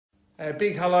A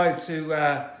big hello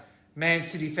to Man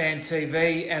City Fan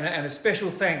TV and a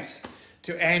special thanks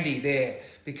to Andy there,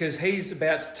 because he's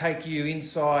about to take you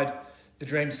inside the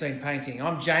Dream Scene painting.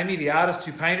 I'm Jamie, the artist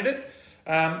who painted it.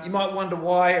 You might wonder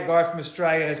why a guy from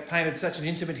Australia has painted such an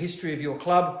intimate history of your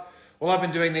club. Well, I've been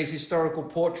doing these historical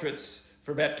portraits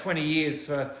for about 20 years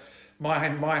for my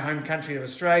home country of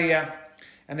Australia,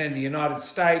 and then the United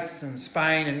States and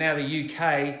Spain and now the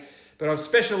UK. But I've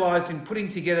specialised in putting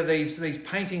together these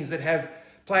paintings that have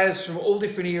players from all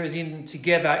different eras in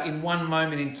together in one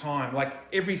moment in time, like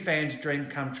every fan's dream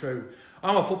come true.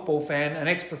 I'm a football fan, an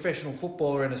ex-professional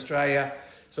footballer in Australia,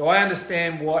 so I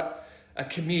understand what a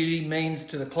community means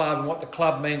to the club and what the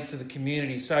club means to the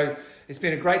community. So it's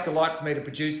been a great delight for me to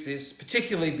produce this,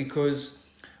 particularly because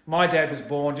my dad was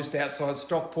born just outside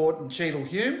Stockport in Cheadle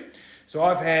Hulme. So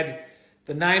I've had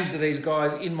the names of these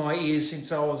guys in my ears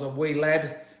since I was a wee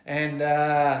lad, and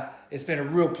it's been a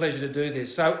real pleasure to do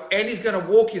this. So Andy's going to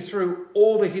walk you through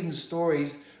all the hidden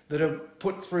stories that are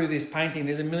put through this painting.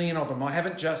 There's a million of them. I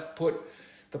haven't just put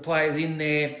the players in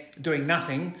there doing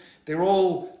nothing. They're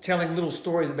all telling little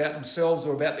stories about themselves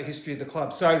or about the history of the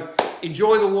club. So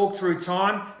enjoy the walk through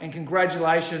time, and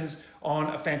congratulations on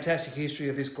a fantastic history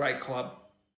of this great club.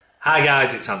 Hi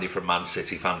guys, it's Andy from Man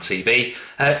City Fan TV.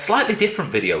 Slightly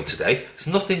different video today. It's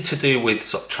nothing to do with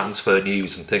sort of transfer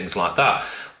news and things like that.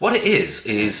 What it is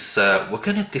we're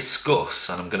going to discuss,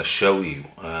 and I'm going to show you.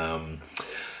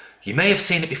 You may have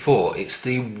seen it before. It's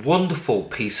the wonderful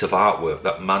piece of artwork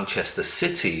that Manchester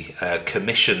City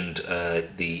commissioned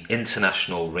the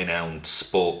international renowned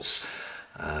sports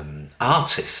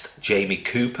artist Jamie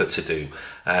Cooper to do,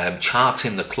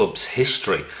 charting the club's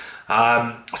history.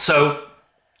 So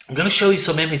I'm going to show you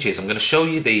some images. I'm going to show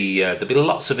you there'll be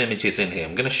lots of images in here.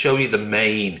 I'm going to show you the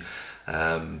main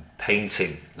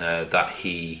painting that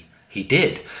he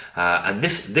did, and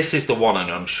this is the one,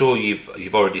 and I'm sure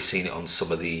you've already seen it on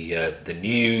some of the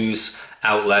news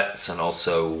outlets, and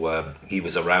also he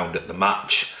was around at the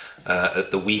match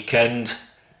at the weekend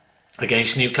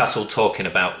against Newcastle talking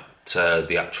about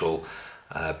the actual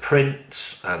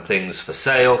prints and things for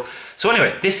sale. So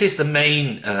anyway, this is the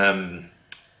main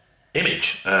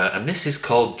image, and this is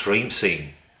called Dream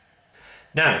Scene.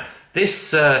 Now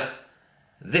this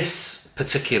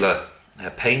particular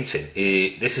painting,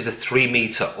 this is a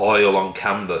 3-meter oil on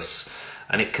canvas,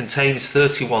 and it contains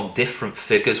 31 different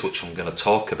figures, which I'm going to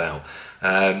talk about,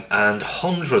 and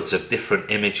hundreds of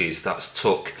different images that's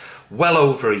took well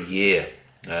over a year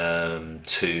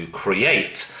to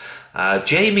create.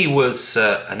 Jamie was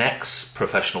an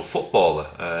ex-professional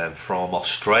footballer from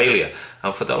Australia,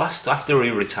 and after he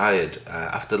retired,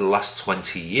 after the last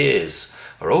 20 years,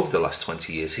 or over the last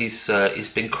 20 years, he's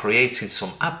been creating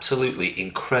some absolutely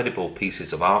incredible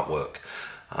pieces of artwork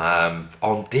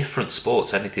on different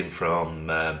sports, anything from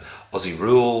Aussie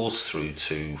rules through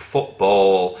to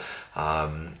football,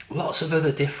 lots of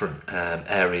other different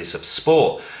areas of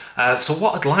sport. So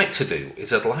what I'd like to do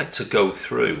is I'd like to go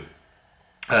through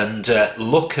and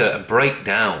look at and break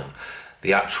down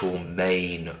the actual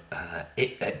main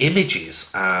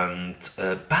images and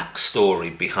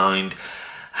backstory behind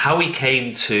how he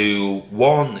came to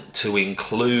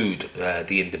include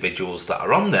the individuals that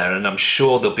are on there. And I'm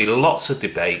sure there'll be lots of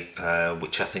debate,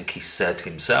 which I think he said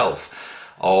himself,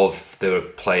 of there are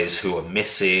players who are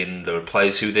missing, there are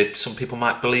players who some people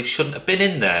might believe shouldn't have been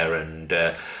in there, and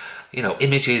you know,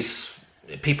 images,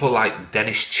 people like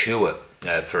Dennis Stewart,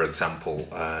 for example,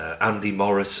 Andy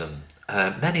Morrison,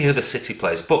 many other City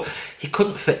players, but he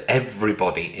couldn't fit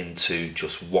everybody into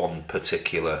just one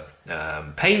particular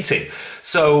painting.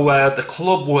 So the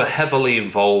club were heavily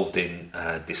involved in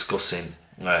discussing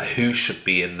who should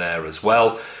be in there as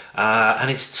well, and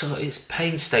it's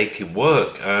painstaking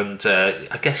work, and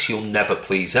I guess you'll never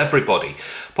please everybody.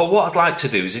 But what I'd like to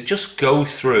do is just go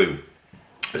through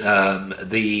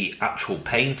the actual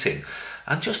painting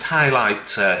and just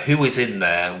highlight who is in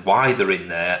there, why they're in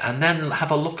there, and then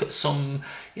have a look at some,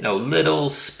 you know, little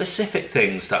specific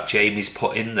things that Jamie's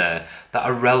put in there that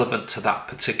are relevant to that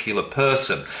particular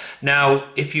person. Now,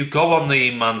 if you go on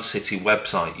the Man City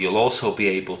website, you'll also be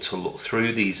able to look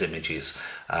through these images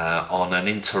on an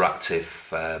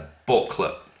interactive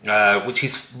booklet, which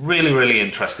is really, really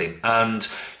interesting, and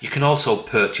you can also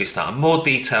purchase that, and more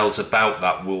details about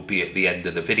that will be at the end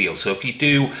of the video. So if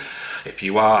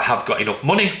you have got enough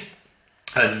money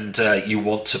and you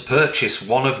want to purchase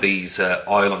one of these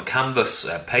oil on canvas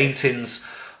paintings,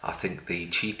 I think the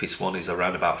cheapest one is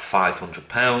around about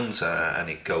 £500, and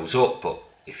it goes up. But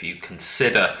if you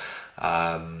consider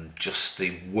just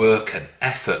the work and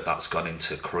effort that's gone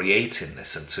into creating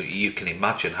this, and so you can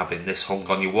imagine having this hung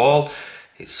on your wall,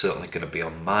 it's certainly going to be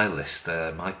on my list,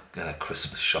 my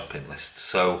Christmas shopping list.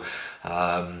 So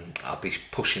I'll be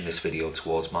pushing this video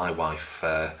towards my wife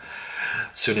as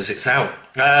soon as it's out.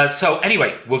 So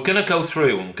anyway, we're going to go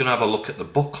through, I'm going to have a look at the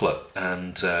booklet,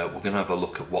 and we're going to have a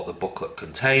look at what the booklet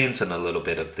contains and a little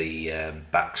bit of the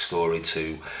backstory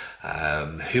to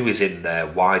who is in there,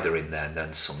 why they're in there, and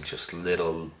then some just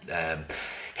little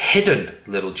hidden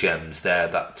little gems there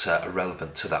that are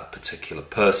relevant to that particular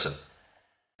person.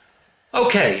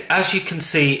 Okay, as you can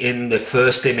see in the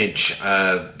first image,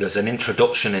 there's an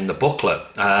introduction in the booklet,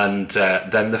 and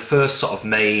then the first sort of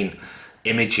main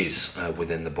images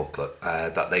within the booklet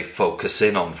that they focus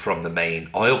in on from the main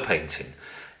oil painting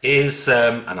is,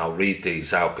 and I'll read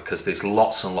these out because there's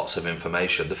lots and lots of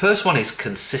information. The first one is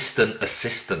consistent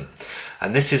assistant,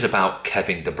 and this is about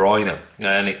Kevin De Bruyne,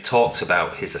 and it talks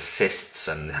about his assists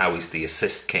and how he's the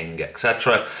assist king,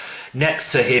 etc.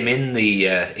 Next to him in the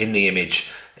image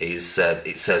is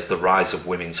it says the rise of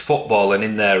women's football, and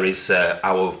in there is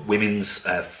our women's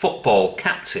football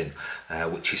captain,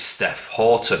 which is Steph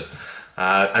Houghton.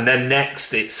 And then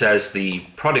next it says the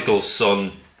prodigal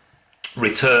son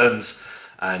returns,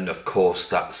 and of course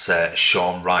that's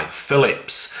Shaun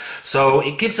Wright-Phillips. So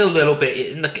it gives a little bit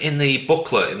in the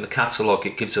booklet, in the catalogue,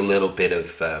 it gives a little bit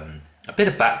of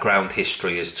background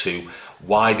history as to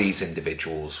why these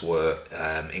individuals were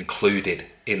included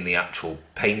in the actual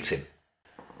painting.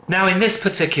 Now in this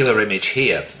particular image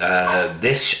here,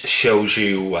 this shows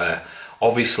you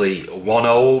obviously one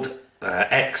old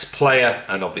ex-player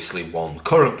and obviously one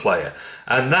current player,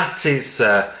 and that is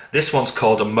this one's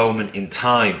called A Moment in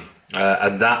Time,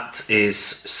 and that is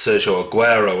Sergio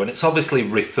Aguero, and it's obviously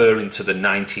referring to the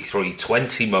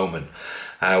 93-20 moment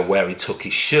where he took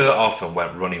his shirt off and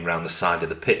went running around the side of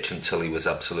the pitch until he was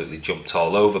absolutely jumped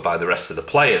all over by the rest of the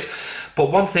players. But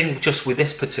one thing just with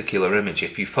this particular image,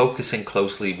 if you focus in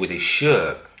closely with his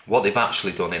shirt, what they've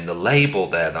actually done in the label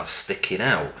there that's sticking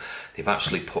out, they've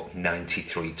actually put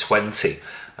 93-20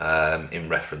 in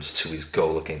reference to his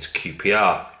goal against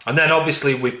QPR. And then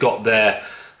obviously we've got there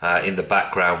in the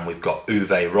background, we've got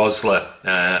Uwe Rosler,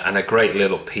 and a great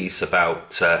little piece about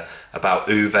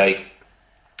Uwe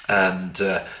and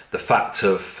the fact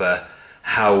of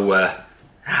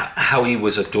how he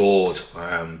was adored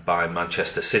by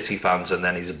Manchester City fans, and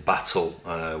then his battle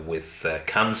with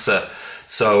cancer.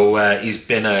 So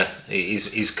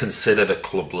he's considered a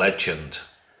club legend.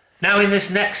 Now in this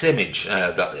next image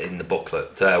that in the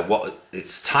booklet, what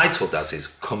it's titled as is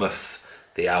 "Cometh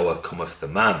the Hour, Cometh the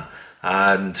Man,"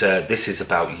 and this is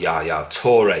about Yaya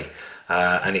Toure.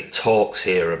 And it talks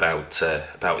here about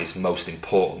his most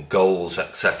important goals,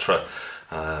 etc.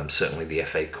 Certainly the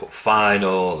FA Cup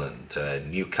final and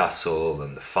Newcastle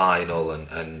and the final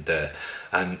and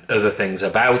other things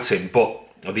about him. But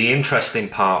the interesting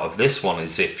part of this one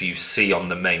is if you see on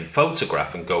the main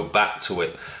photograph and go back to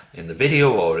it in the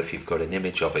video, or if you've got an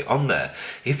image of it on there,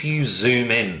 if you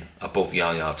zoom in above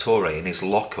Yaya Toure in his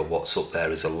locker, what's up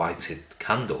there is a lighted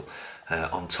candle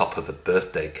on top of a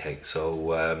birthday cake.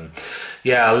 So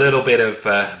yeah, a little bit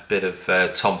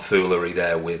of tomfoolery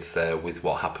there with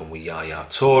what happened with Yaya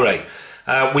Toure.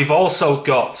 We've also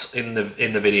got in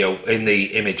the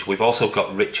image we've also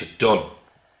got Richard Dunne,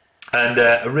 and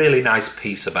a really nice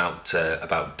piece about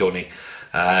Dunny,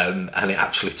 and it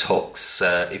actually talks.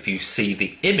 If you see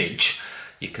the image,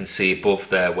 you can see above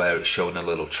there where it's showing a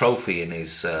little trophy in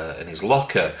his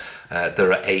locker.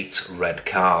 There are 8 red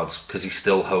cards because he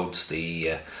still holds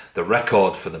the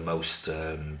record for the most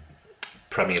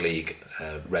Premier League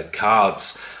red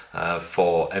cards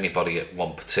for anybody at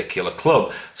one particular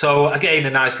club. So again, a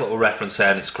nice little reference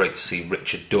there, and it's great to see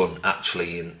Richard Dunne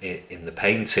actually in the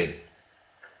painting.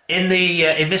 In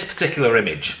this particular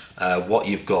image, what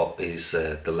you've got is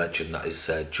the legend that is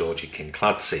Georgie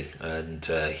Kincladze, and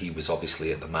he was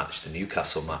obviously at the match, the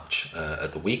Newcastle match,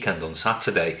 at the weekend on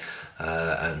Saturday,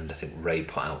 and I think Ray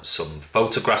put out some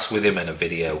photographs with him and a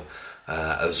video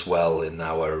as well in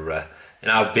our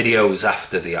videos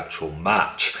after the actual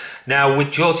match. Now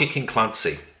with Georgie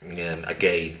Kincladze,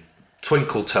 again,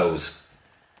 Twinkle Toes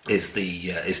is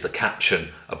the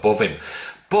caption above him.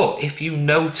 But if you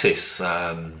notice,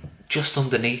 just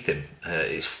underneath him,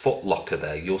 his foot locker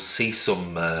there, you'll see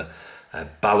some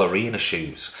ballerina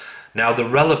shoes. Now the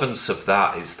relevance of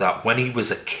that is that when he was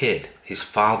a kid, his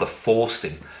father forced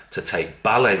him to take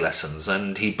ballet lessons,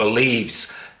 and he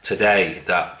believes today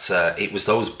that it was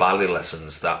those ballet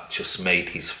lessons that just made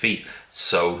his feet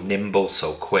so nimble,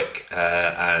 so quick,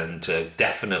 and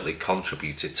definitely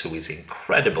contributed to his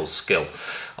incredible skill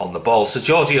on the ball. So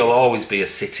Georgie will always be a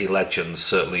City legend,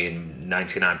 certainly in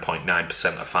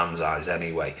 99.9% of fans' eyes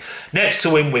anyway. Next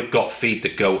to him, we've got Feed the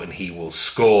Goat, and he will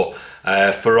score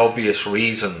for obvious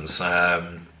reasons.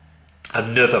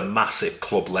 Another massive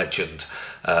club legend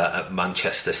at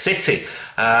Manchester City.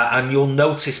 And you'll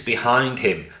notice behind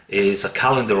him is a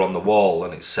calendar on the wall,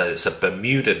 and it's a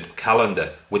Bermudan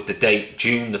calendar with the date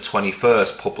June the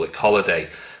 21st, public holiday,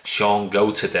 Sean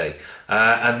Goater Day.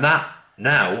 And that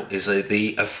now is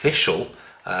the official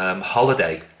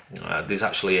holiday. There's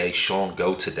actually a Sean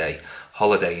Goater Day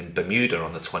holiday in Bermuda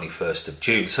on the 21st of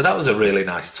June. So that was a really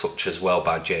nice touch as well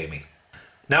by Jamie.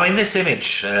 Now in this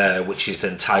image, which is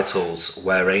entitled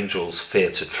Where Angels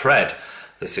Fear to Tread,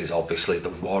 this is obviously the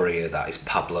warrior that is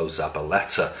Pablo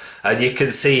Zabaleta. And you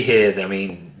can see here, I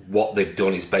mean, what they've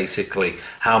done is basically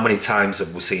how many times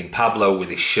have we seen Pablo with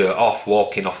his shirt off,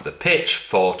 walking off the pitch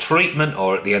for treatment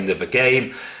or at the end of a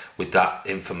game with that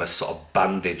infamous sort of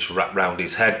bandage wrapped round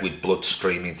his head with blood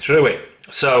streaming through it.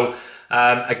 So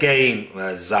again,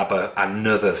 Zaba,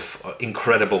 another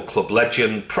incredible club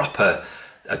legend, proper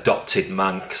adopted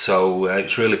Manc, so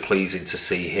it's really pleasing to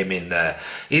see him in there.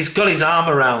 He's got his arm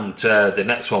around the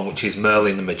next one, which is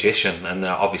Merlin the Magician, and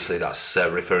obviously that's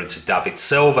referring to David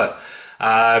Silva.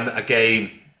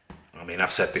 Again, I mean,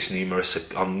 I've said this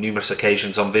on numerous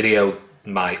occasions on video,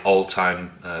 my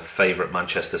all-time favourite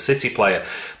Manchester City player,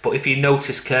 but if you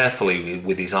notice carefully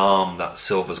with his arm that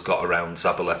Silva's got around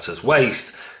Zabaleta's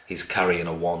waist, he's carrying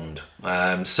a wand.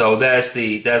 So there's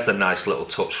the nice little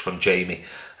touch from Jamie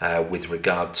with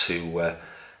regard to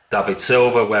David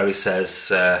Silva, where he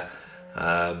says,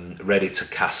 ready to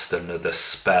cast another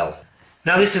spell.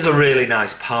 Now this is a really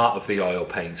nice part of the oil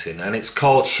painting, and it's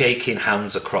called Shaking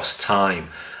Hands Across Time.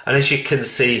 And as you can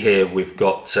see here, we've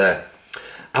got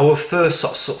our first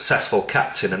sort of successful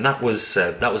captain, and that was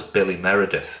Billy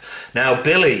Meredith. Now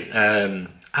Billy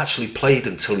actually played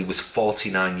until he was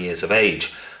 49 years of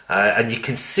age. And you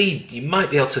can see, you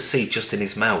might be able to see just in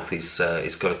his mouth, he's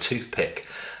got a toothpick.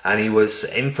 And he was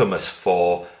infamous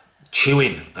for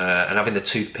chewing and having the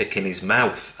toothpick in his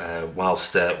mouth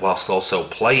whilst also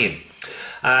playing.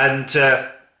 And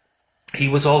he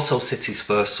was also City's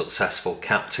first successful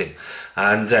captain.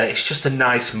 And it's just a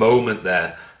nice moment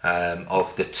there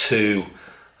of the two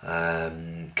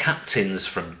captains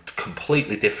from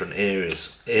completely different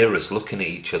eras looking at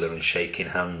each other and shaking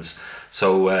hands.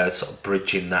 So sort of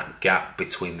bridging that gap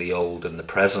between the old and the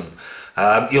present.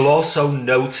 You'll also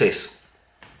notice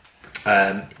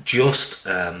just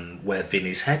where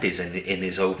Vinny's head is in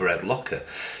his overhead locker,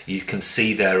 you can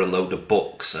see there a load of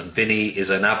books, and Vinny is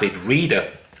an avid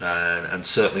reader and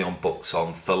certainly on books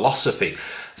on philosophy.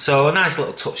 So a nice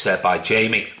little touch there by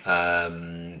Jamie,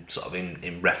 sort of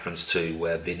in reference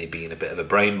to Vinny being a bit of a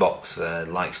brain box,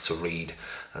 likes to read,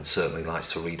 and certainly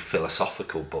likes to read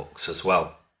philosophical books as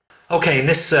well. Okay, in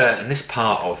this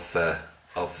part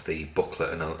of the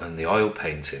booklet and the oil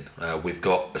painting, we've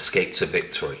got Escape to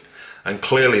Victory. And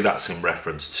clearly that's in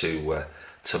reference to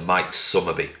Mike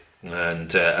Summerbee.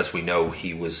 And as we know,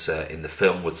 he was in the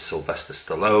film with Sylvester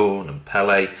Stallone and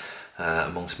Pele,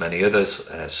 amongst many others,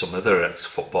 some other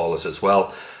ex-footballers as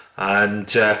well.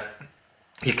 And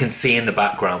you can see in the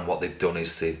background what they've done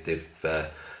is they've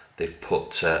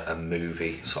put a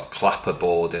movie sort of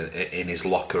clapperboard in his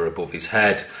locker above his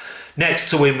head. Next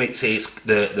to him, it is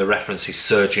the reference is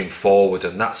Surging Forward,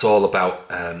 and that's all about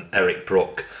Eric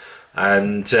Brook.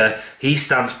 And he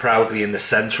stands proudly in the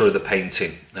centre of the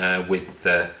painting with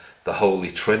the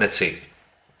Holy Trinity.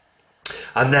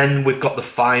 And then we've got the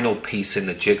final piece in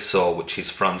the jigsaw, which is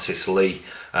Francis Lee.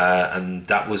 And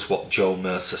that was what Joe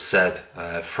Mercer said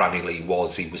Franny Lee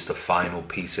was. He was the final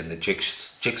piece in the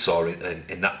jigsaw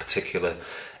in that particular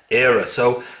era.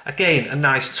 So again, a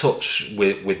nice touch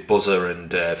with Buzzer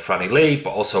and Franny Lee, but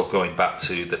also going back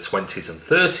to the 20s and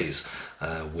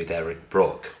 30s with Eric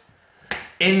Brook.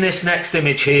 In this next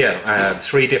image here,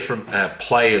 three different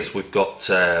players. We've got,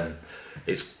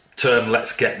 it's termed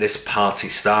Let's Get This Party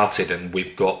Started, and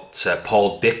we've got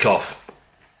Paul Dickoff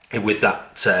with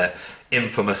that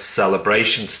infamous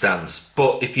celebration stance.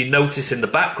 But if you notice in the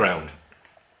background,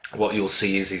 what you'll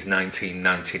see is his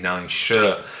 1999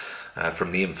 shirt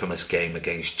from the infamous game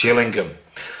against Gillingham.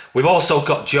 We've also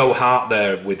got Joe Hart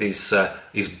there with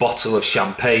his bottle of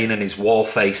champagne and his war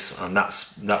face, and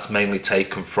that's mainly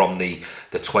taken from the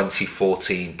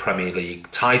 2014 Premier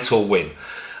League title win.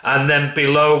 And then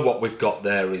below, what we've got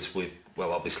there is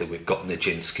obviously we've got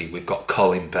Nijinsky, we've got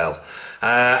Colin Bell,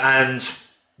 and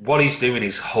what he's doing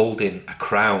is holding a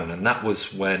crown, and that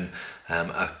was when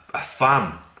a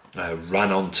fan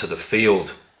ran onto the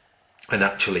field and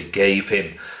actually gave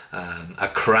him a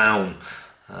crown.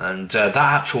 And that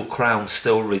actual crown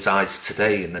still resides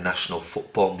today in the National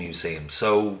Football Museum.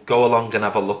 So go along and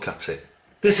have a look at it.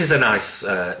 This is a nice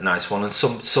one, and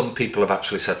some people have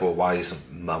actually said, well, why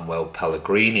isn't Manuel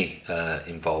Pellegrini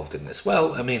involved in this?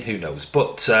 Well, I mean, who knows?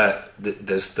 But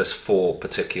there's four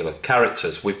particular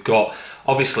characters.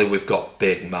 Obviously we've got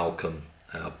Big Mal,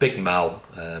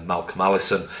 Malcolm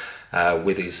Allison,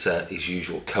 with his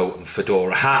usual coat and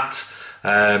fedora hat,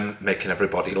 making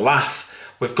everybody laugh.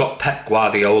 We've got Pep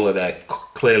Guardiola there,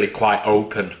 clearly quite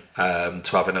open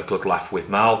to having a good laugh with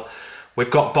Mal. We've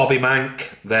got Bobby Mank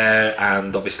there,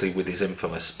 and obviously with his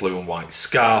infamous blue and white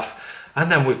scarf.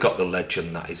 And then we've got the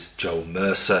legend that is Joe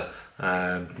Mercer.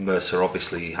 Mercer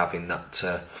obviously having that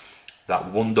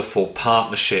wonderful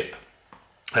partnership,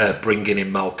 bringing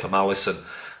in Malcolm Allison,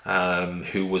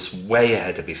 who was way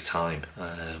ahead of his time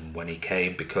when he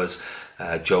came, because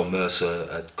Joe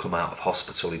Mercer had come out of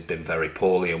hospital. He'd been very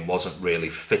poorly and wasn't really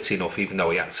fit enough, even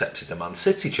though he accepted the Man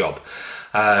City job.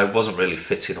 Wasn't really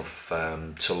fit enough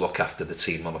to look after the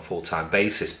team on a full-time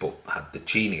basis, but had the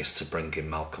genius to bring in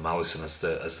Malcolm Allison as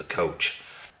the coach.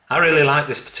 I really like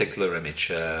this particular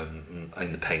image in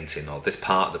the painting, or this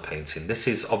part of the painting. This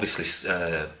is obviously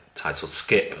titled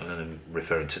Skip,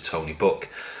 referring to Tony Buck,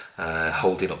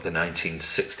 holding up the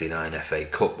 1969 FA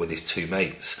Cup with his two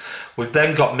mates. We've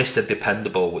then got Mr.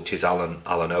 Dependable, which is Alan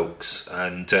Oakes,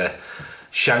 and Bill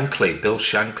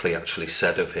Shankly actually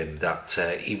said of him that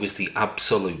he was the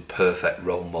absolute perfect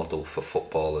role model for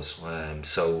footballers.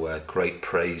 So great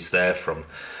praise there from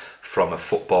a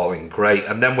footballing great.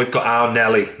 And then we've got our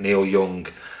Nelly, Neil Young.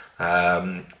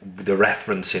 The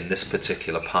reference in this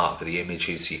particular part of the image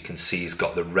is, you can see he's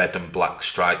got the red and black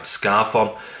striped scarf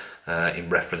on, in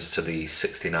reference to the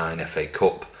 69 FA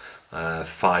Cup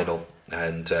final,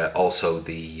 and also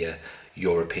the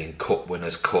European Cup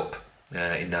Winners' Cup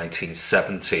in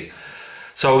 1970.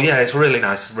 So yeah, it's a really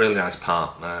nice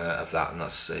part of that, and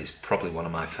it's probably one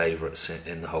of my favourites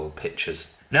in the whole pictures.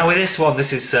 Now with this one,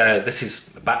 this is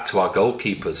back to our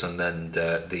goalkeepers, and then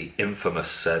the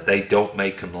infamous they don't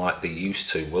make them like they used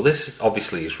to. Well, this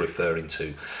obviously is referring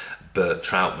to Bert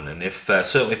Trautmann, and if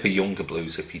certainly for younger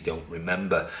Blues, if you don't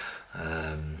remember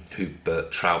who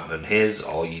Bert Trautmann is,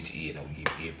 or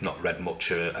you've not read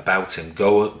much about him,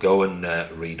 go and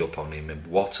read up on him. And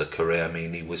what a career! I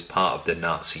mean, he was part of the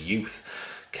Nazi youth,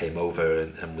 came over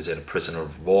and was in a prisoner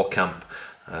of war camp,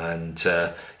 and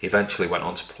eventually went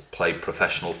on to play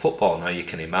professional football. Now you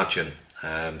can imagine,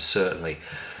 certainly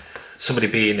somebody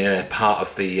being part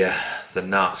of the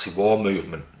Nazi war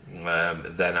movement,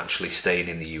 then actually staying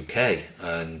in the UK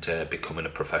and becoming a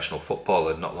professional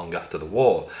footballer not long after the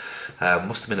war,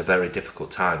 must have been a very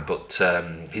difficult time. But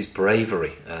his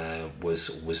bravery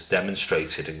was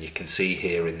demonstrated, and you can see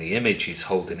here in the image he's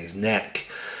holding his neck.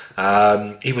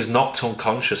 He was knocked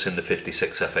unconscious in the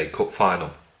 '56 FA Cup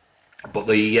final, but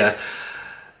the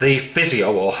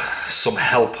physio or some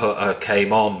help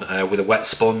came on with a wet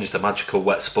sponge, the magical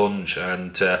wet sponge,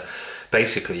 and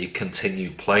basically he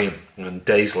continued playing. And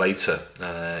days later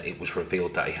it was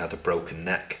revealed that he had a broken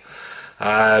neck.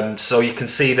 So you can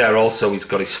see there also he's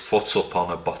got his foot up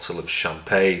on a bottle of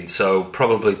champagne, so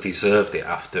probably deserved it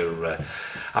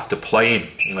after playing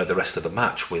the rest of the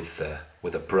match with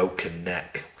a broken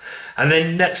neck. And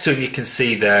then next to him you can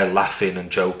see there laughing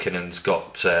and joking, and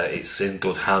it's in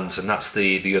good hands, and that's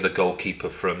the other goalkeeper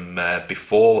from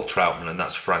before Trautmann, and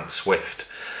that's Frank Swift.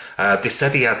 They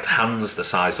said he had hands the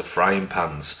size of frying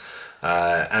pans,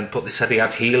 but they said he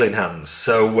had healing hands.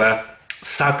 So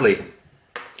sadly,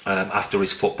 after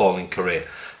his footballing career,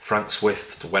 Frank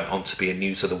Swift went on to be a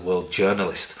News of the World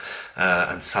journalist,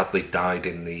 and sadly died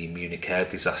in the Munich air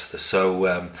disaster.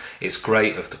 So it's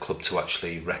great of the club to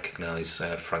actually recognise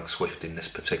Frank Swift in this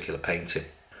particular painting.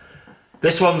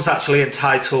 This one's actually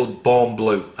entitled Born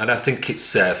Blue, and I think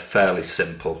it's fairly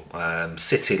simple.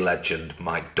 City legend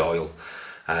Mike Doyle.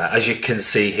 As you can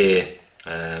see here,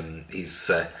 he's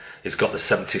got the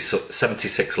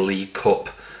 76 League Cup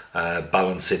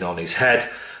balancing on his head,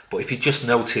 but if you just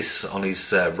notice on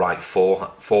his right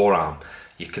forearm,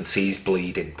 you can see he's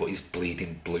bleeding, but he's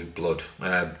bleeding blue blood.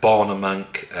 Born a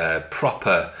Mank,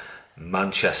 proper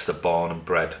Manchester born and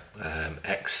bred,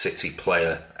 ex-City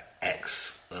player,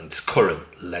 and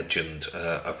current legend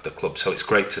of the club. So it's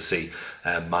great to see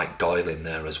Mike Doyle in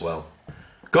there as well.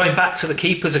 Going back to the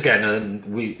keepers again, and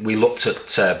we looked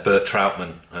at Bert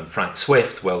Trautmann and Frank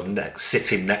Swift. Well,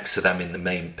 sitting next to them in the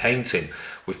main painting,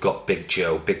 we've got Big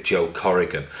Joe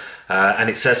Corrigan. And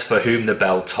it says, for whom the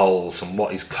bell tolls, and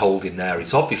what he's holding there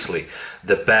is obviously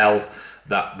the bell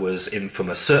that was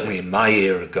infamous, certainly in my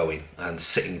era going, and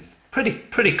sitting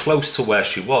pretty close to where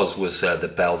she was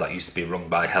the bell that used to be rung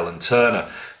by Helen Turner,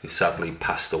 who sadly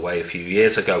passed away a few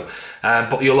years ago.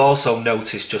 But you'll also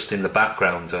notice just in the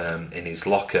background, in his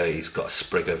locker, he's got a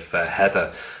sprig of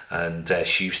heather, and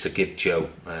she used to give Joe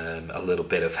a little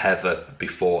bit of heather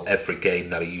before every game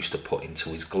that he used to put into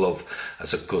his glove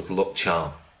as a good luck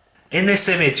charm. In this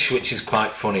image, which is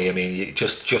quite funny, I mean,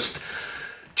 just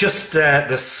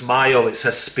the smile, it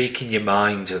says speak in your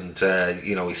mind, and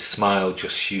you know, his smile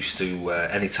just used to,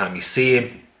 anytime you see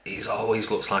him, he always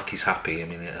looks like he's happy. I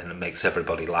mean, and it makes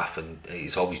everybody laugh, and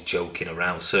he's always joking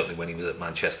around, certainly when he was at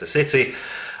Manchester City,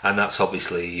 and that's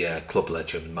obviously club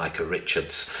legend Micah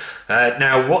Richards.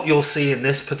 Now, what you'll see in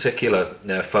this particular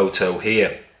photo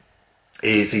here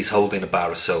is he's holding a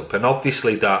bar of soap, and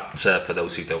obviously that, for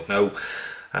those who don't know,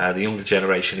 the younger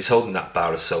generation, is holding that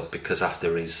bar of soap because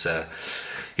after his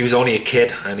he was only a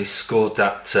kid and he scored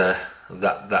that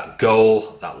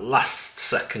goal, that last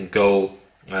second goal,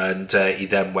 and he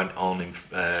then went on in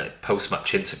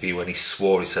post-match interview and he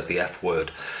swore, he said the F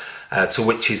word, to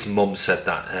which his mum said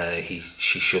that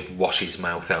she should wash his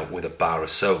mouth out with a bar of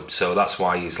soap. So that's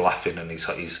why he's laughing, and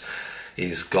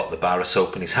he's got the bar of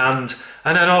soap in his hand.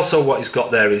 And then also what he's got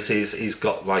there is he's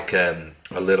got like a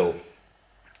little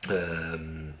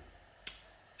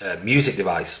music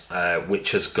device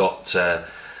which has got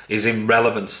is in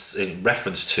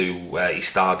reference to he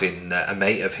starred in a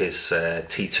mate of his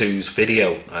T2's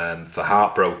video for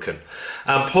Heartbroken,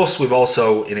 and plus we've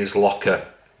also in his locker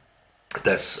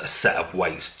there's a set of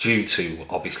weights due to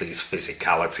obviously his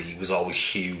physicality. He was always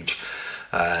huge,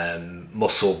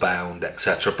 muscle bound,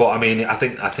 etc. But I mean, I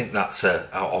think that's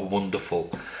a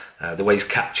wonderful the way he's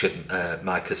captured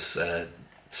Micah's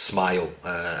smile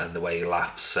and the way he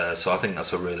laughs, so I think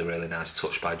that's a really nice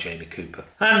touch by Jamie Cooper.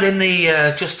 And in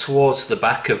the just towards the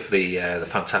back of the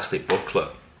fantastic booklet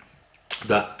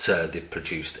that they've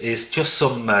produced is just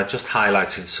some just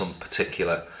highlighting some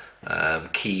particular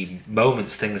key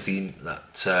moments, things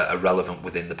that are relevant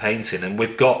within the painting. And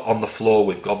we've got on the floor,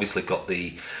 we've obviously got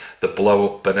the blow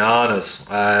up bananas,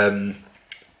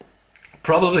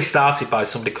 probably started by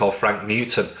somebody called Frank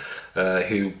Newton,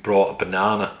 who brought a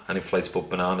banana, an inflatable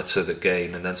banana, to the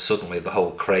game, and then suddenly the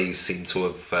whole craze seemed to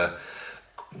have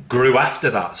grew after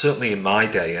that, certainly in my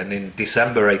day. And in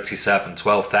December '87,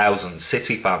 12,000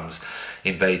 City fans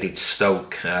invaded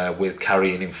Stoke with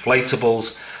carrying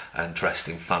inflatables and dressed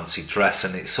in fancy dress,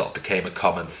 and it sort of became a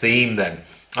common theme then.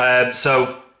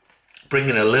 So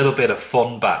bringing a little bit of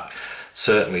fun back,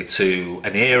 certainly, to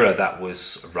an era that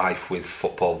was rife with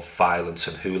football violence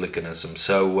and hooliganism.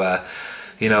 So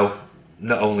you know,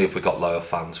 not only have we got loyal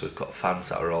fans, we've got fans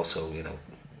that are also, you know,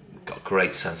 got a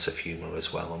great sense of humour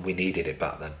as well, and we needed it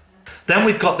back then. Then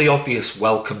we've got the obvious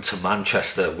welcome to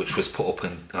Manchester, which was put up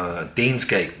in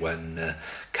Deansgate when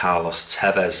Carlos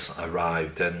Tevez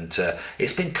arrived, and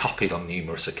it's been copied on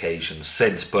numerous occasions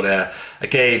since. But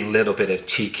again, a little bit of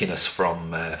cheekiness from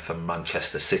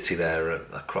Manchester City there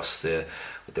across the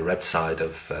red side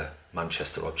of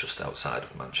Manchester, or just outside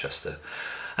of Manchester.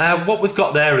 What we've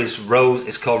got there is Rose.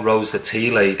 It's called Rose the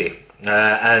Tea Lady,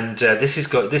 and this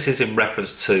is in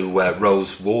reference to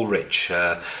Rose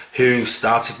Woolrich, who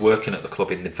started working at the club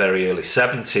in the very early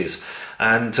 70s.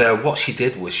 And what she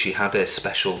did was she had a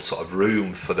special sort of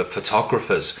room for the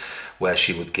photographers, where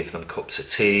she would give them cups of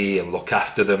tea and look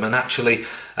after them. And actually,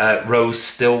 Rose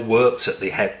still works at the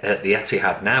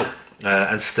Etihad now,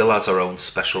 and still has her own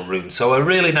special room. So a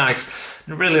really nice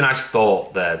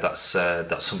thought there that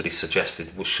somebody suggested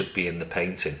should be in the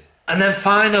painting. And then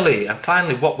finally,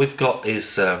 what we've got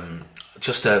is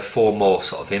just 4 more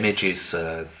sort of images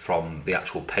from the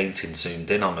actual painting zoomed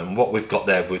in on. And what we've got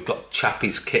there, we've got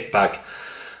Chappie's kit bag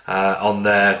on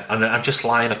there, and just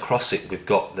lying across it, we've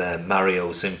got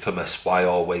Mario's infamous "Why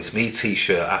Always Me"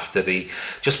 t-shirt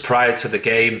just prior to the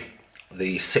game,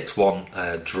 the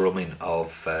 6-1 drumming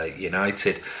of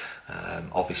United.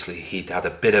 Obviously, he'd had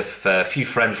a few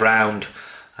friends round,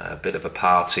 a bit of a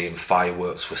party, and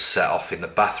fireworks were set off in the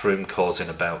bathroom, causing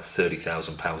about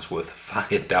 £30,000 worth of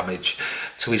fire damage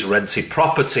to his rented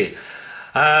property.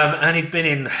 And he'd been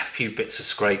in a few bits of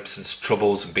scrapes and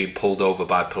troubles and been pulled over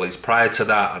by police prior to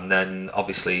that. And then,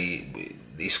 obviously,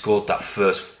 he scored that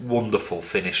first wonderful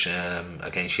finish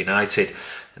against United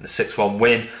in the 6-1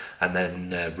 win, and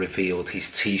then revealed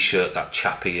his t-shirt that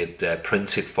Chappie had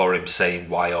printed for him saying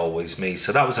 "Why Always Me."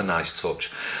 So that was a nice touch.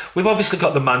 We've obviously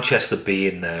got the Manchester bee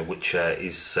in there, which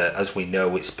is, as we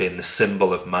know, it's been the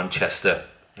symbol of Manchester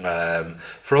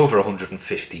for over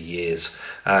 150 years.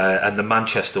 And the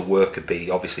Manchester Worker Bee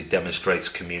obviously demonstrates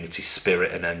community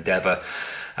spirit and endeavour,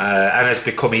 and has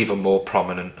become even more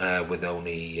prominent with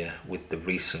the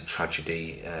recent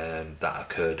tragedy that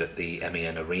occurred at the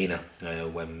MEN Arena,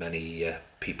 when many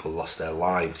people lost their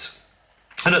lives.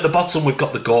 And at the bottom we've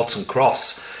got the Gorton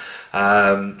Cross.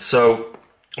 So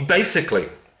basically,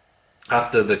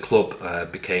 after the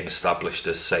club became established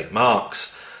as St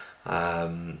Mark's,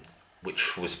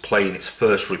 which was playing its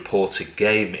first reported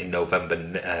game in November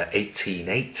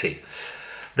 1880,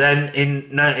 then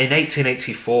in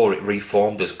 1884 it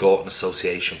reformed as Gorton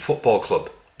Association Football Club,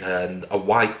 and a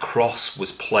white cross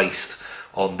was placed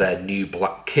on their new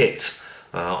black kit,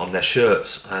 on their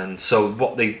shirts. And so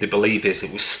what they believe is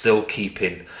it was still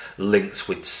keeping links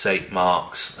with St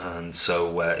Mark's, and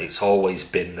so it's always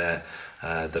been there,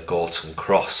 the Gorton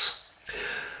Cross.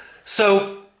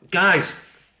 So guys,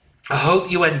 I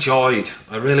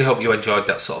really hope you enjoyed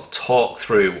that sort of talk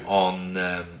through on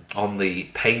the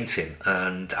painting,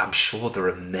 and I'm sure there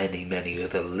are many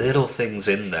other little things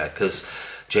in there, because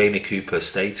Jamie Cooper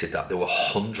stated that there were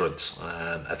hundreds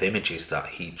of images that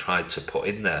he tried to put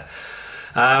in there.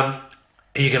 Are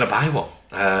you going to buy one?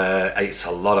 It's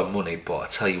a lot of money, but I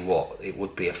tell you what, it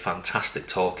would be a fantastic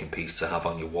talking piece to have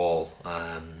on your wall.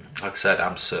 Like I said,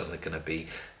 I'm certainly going to be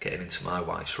getting into my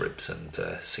wife's ribs and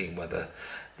seeing whether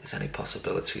there's any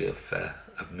possibility of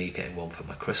me getting one for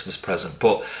my Christmas present.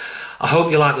 But I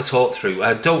hope you like the talk through.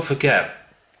 Don't forget,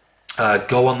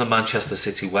 go on the Manchester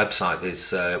City website.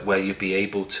 There's where you'll be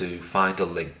able to find a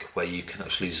link where you can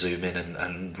actually zoom in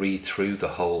and read through the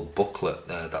whole booklet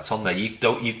that's on there. You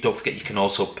don't forget, you can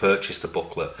also purchase the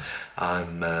booklet.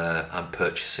 I'm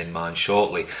purchasing mine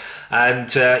shortly.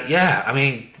 And yeah, I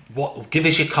mean, give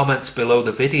us your comments below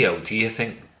the video. Do you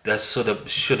think there should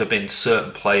have been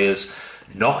certain players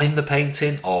not in the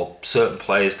painting, or certain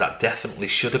players that definitely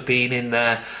should have been in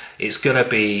there? It's gonna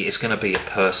be a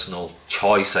personal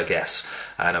choice, I guess,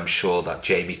 and I'm sure that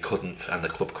Jamie couldn't, and the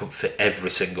club couldn't fit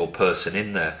every single person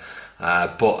in there,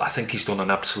 but I think he's done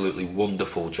an absolutely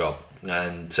wonderful job.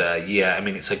 And yeah, I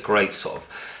mean, it's a great sort of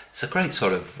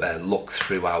look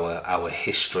through our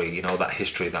history. You know, that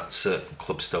history that certain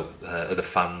the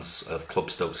fans of Club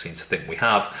Stoke seem to think we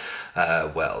have.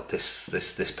 Well,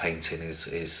 this painting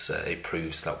it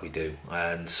proves that we do.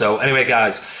 And so anyway,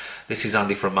 guys, this is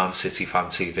Andy from Man City Fan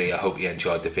TV. I hope you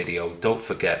enjoyed the video. Don't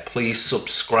forget, please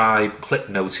subscribe, click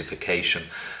notification,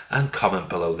 and comment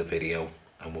below the video,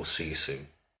 and we'll see you soon.